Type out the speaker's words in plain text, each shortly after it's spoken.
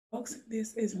Asking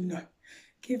this is no.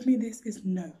 Give me this is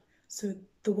no. So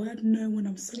the word no when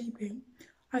I'm sleeping,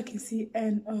 I can see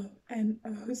N-O,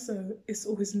 N-O, so it's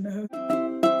always no.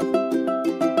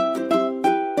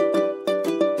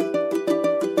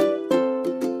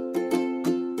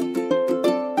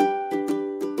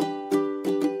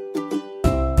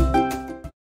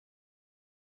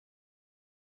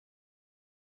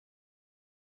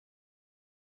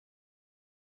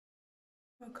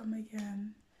 Welcome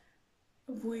again.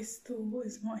 Voice still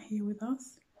is not here with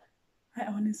us. I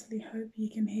honestly hope you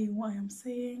can hear what I'm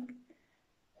saying,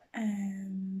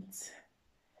 and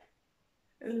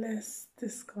let's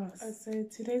discuss. So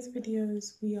today's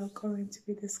videos we are going to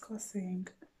be discussing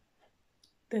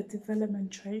the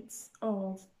development traits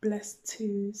of blessed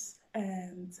 2s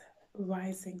and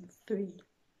rising 3.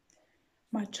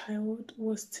 My child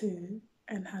was 2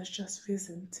 and has just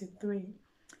risen to 3.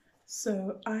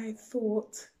 So I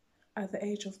thought at the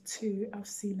age of 2 I've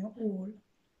seen it all,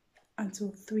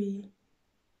 until 3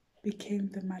 became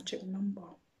the magic number.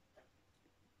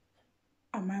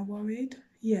 Am I worried?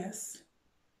 Yes.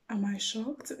 Am I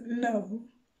shocked? No.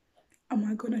 Am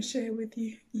I going to share with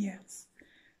you? Yes.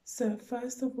 So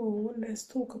first of all, let's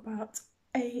talk about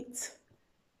 8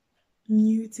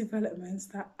 new developments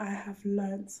that I have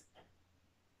learnt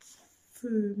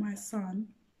through my son,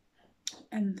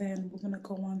 and then we're going to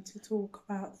go on to talk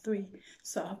about 3.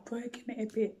 So I've broken it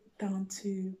a bit down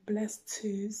to blessed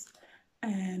 2s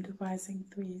and rising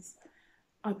 3s.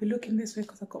 I'll be looking this way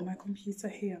because I've got my computer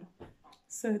here.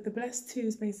 So the blessed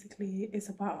 2s basically is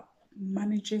about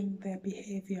managing their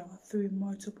behaviour through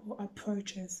multiple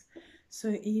approaches. So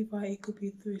either it could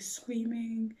be through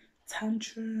screaming,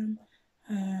 tantrum,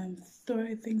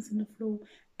 throw things in the floor,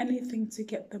 anything to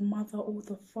get the mother or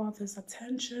the father's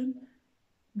attention,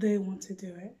 they want to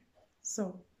do it.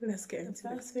 So let's get into it. The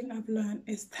first thing I've learned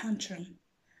is tantrum.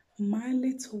 My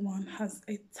little one has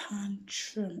a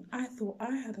tantrum. I thought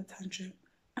I had a tantrum.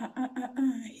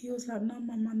 He was like, no,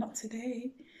 mama, not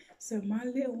today. So my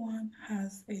little one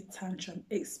has a tantrum,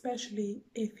 especially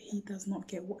if he does not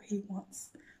get what he wants.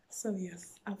 So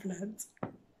yes, I've learned.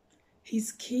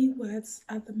 His key words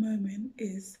at the moment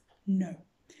is no.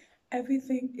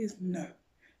 Everything is no.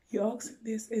 You ask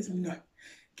this is no.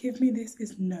 Give me this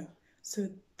is no. So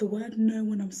the word no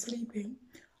when I'm sleeping,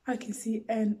 I can see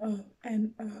N-O,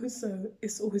 N-O, so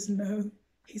it's always no.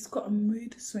 He's got a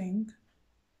mood swing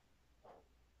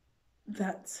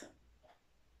that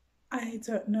I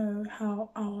don't know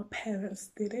how our parents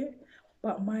did it,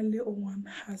 but my little one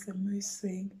has a mood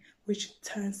swing which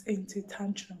turns into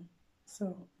tantrum.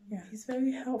 So yeah, he's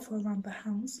very helpful around the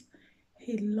house.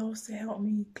 He loves to help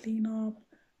me clean up,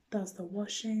 does the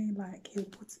washing, like he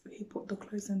put the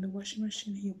clothes in the washing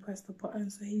machine, he'll press the button,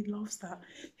 so he loves that.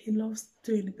 He loves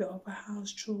doing a bit of a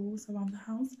house chores around the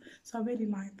house, so I really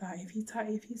like that. If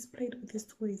he's played with his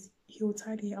toys, he'll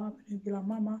tidy it up and he'll be like,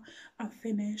 mama, I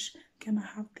finished, can I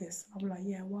have this? I'm like,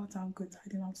 yeah, well done, good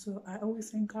tidying up. So I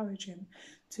always encourage him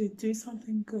to do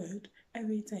something good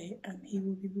every day and he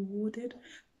will be rewarded.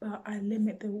 But I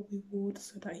limit the reward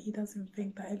so that he doesn't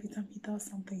think that every time he does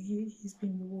something, he's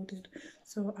being rewarded.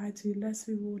 So I do less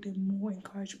reward and more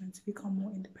encouragement to become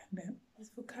more independent. His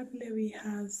vocabulary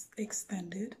has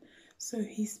extended, so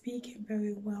he's speaking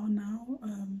very well now.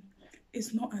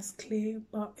 It's not as clear,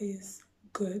 but is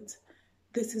good.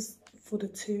 This is for the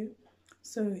 2.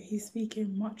 So he's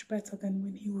speaking much better than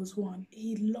when he was 1.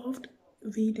 He loved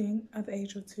reading at the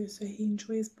age of 2, so he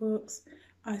enjoys books.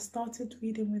 I started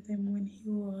reading with him when he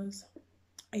was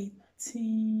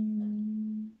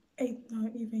 18, no,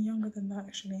 even younger than that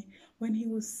actually. When he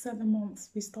was 7 months,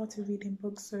 we started reading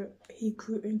books, so he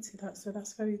grew into that. So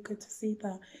that's very good to see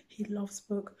that he loves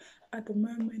books. At the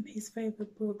moment, his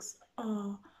favourite books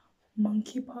are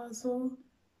Monkey Puzzle,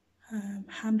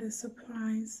 Hand of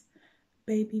Surprise,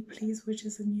 Baby Please, which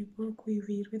is a new book we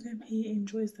read with him. He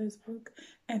enjoys those books,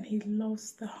 and he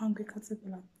loves The Hungry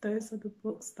Caterpillar. Those are the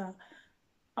books that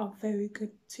are very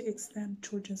good to extend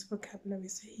children's vocabulary,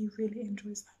 so he really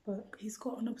enjoys that book. He's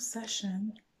got an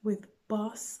obsession with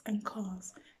bus and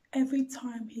cars. Every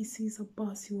time he sees a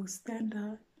bus, he will stand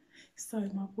there. Sorry,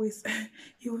 my voice.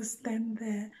 He will stand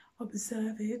there,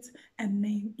 observe it, and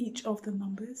name each of the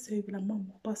numbers. So he'll be like,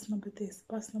 Mom, bus number this,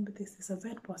 bus number this. It's a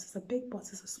red bus, it's a big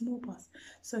bus, it's a small bus.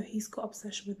 So he's got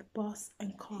obsession with bus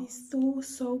and car. He's still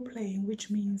soul playing, which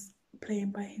means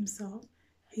playing by himself.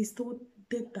 He still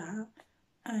did that,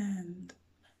 and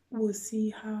we'll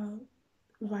see how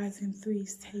Rising 3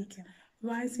 is taken.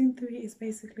 Rising 3 is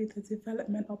basically the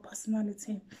development of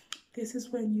personality. This is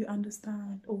when you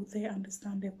understand, or they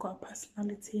understand, they've got a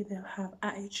personality, they'll have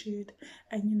attitude,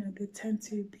 and you know, they tend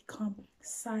to become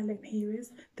silent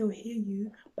hearers. They'll hear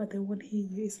you, but they won't hear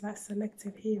you. It's like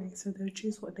selective hearing, so they'll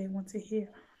choose what they want to hear.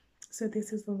 So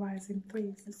this is the rising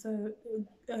three. So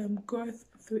growth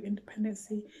through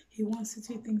independency. He wants to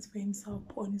do things for himself,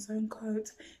 put on his own coat,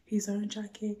 his own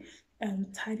jacket,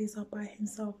 tidies up by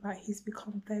himself. Like he's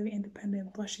become very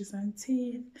independent, brush his own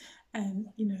teeth, and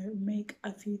you know, make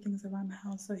a few things around the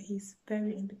house. So he's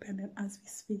very independent as we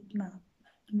speak now.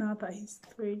 Now that he's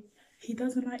 3, he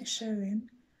doesn't like sharing,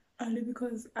 only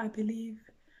because I believe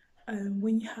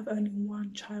when you have only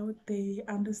one child, they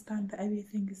understand that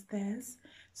everything is theirs,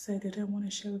 so they don't want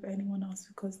to share with anyone else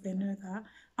because they know that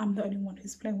I'm the only one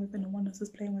who's playing with it and no one else is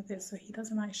playing with it. So he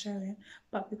doesn't like sharing,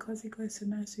 but because he goes to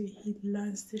nursery, he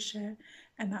learns to share.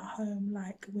 And at home,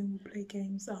 like when we play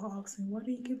games, I'll ask him, why don't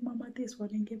you give mama this, why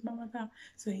don't you give mama that?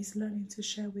 So he's learning to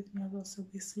share with me as well. So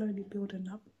we're slowly building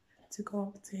up to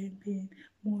go up to him being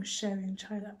more sharing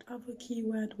child. Other key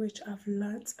word which I've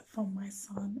learnt from my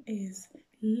son is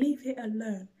leave it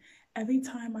alone. Every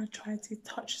time I try to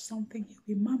touch something, he'll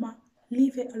be, mama,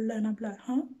 leave it alone. I'm like,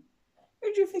 huh?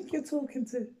 Who do you think you're talking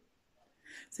to?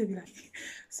 So be like,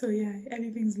 so yeah,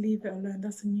 everything's leave it alone.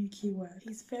 That's a new key word.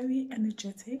 He's very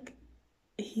energetic.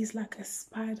 He's like a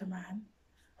Spider-Man.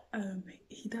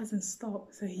 He doesn't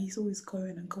stop, so he's always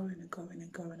going and going and going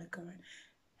and going and going.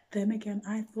 Then again,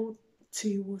 I thought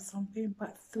 2 was something,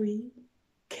 but 3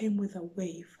 came with a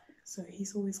wave. So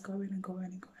he's always going and going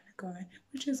and going and going,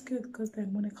 which is good because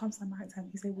then when it comes to nighttime,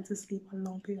 he's able to sleep a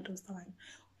long period of time.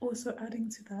 Also, adding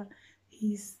to that,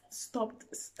 he's stopped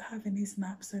having his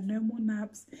naps, so no more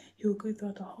naps. He'll go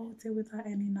throughout the whole day without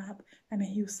any nap, and then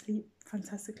he'll sleep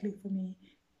fantastically for me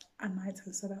at night,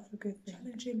 so that's a good thing.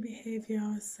 Challenging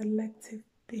behaviour, selective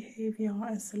behaviour,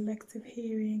 and selective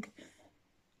hearing.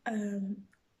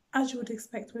 As you would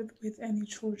expect with any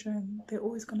children, they're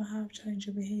always going to have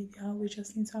challenging behaviour. We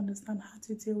just need to understand how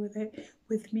to deal with it.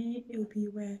 With me, it will be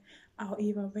where I'll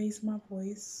either raise my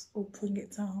voice or bring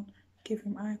it down, give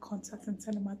him eye contact and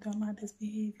tell him I don't like this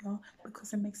behaviour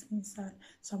because it makes me sad.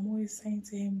 So I'm always saying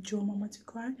to him, do you want mama to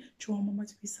cry? Do you want mama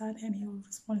to be sad? And he will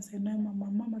respond and say, no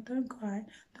mama, don't cry,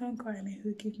 don't cry. And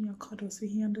he'll give me a cuddle, so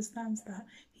he understands that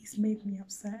he's made me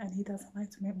upset and he doesn't like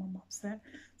to make mama upset.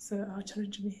 So our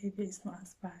challenging behaviour is not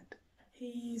as bad.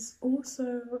 He's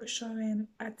also showing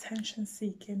attention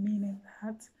seeking, meaning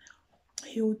that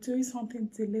he'll do something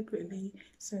deliberately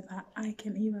so that I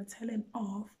can either tell him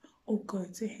off or go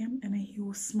to him, and then he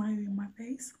will smile in my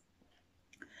face.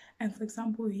 And for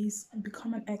example, he's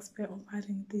become an expert on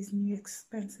riding these new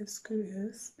expensive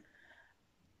scooters.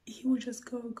 He will just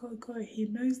go. He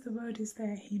knows the road is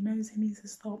there, he knows he needs to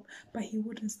stop, but he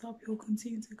wouldn't stop. He'll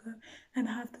continue to go, and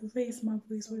I have to raise my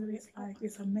voice with it. It's like,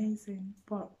 it's amazing.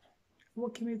 But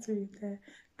what can we do there?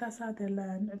 That's how they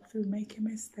learn, through making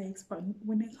mistakes. But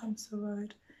when it comes to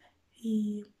road,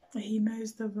 he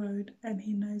knows the road, and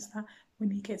he knows that when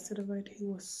he gets to the road he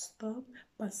will stop,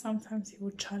 but sometimes he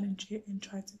will challenge it and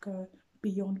try to go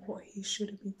beyond what he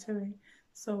should be doing.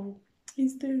 So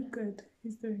he's doing good.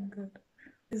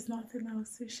 There's nothing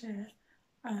else to share.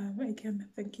 Again,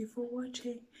 thank you for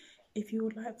watching. If you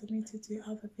would like for me to do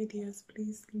other videos,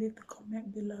 please leave the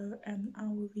comment below and I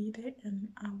will read it and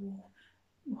I will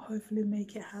hopefully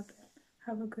make it happen.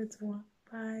 Have a good one.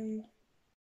 Bye.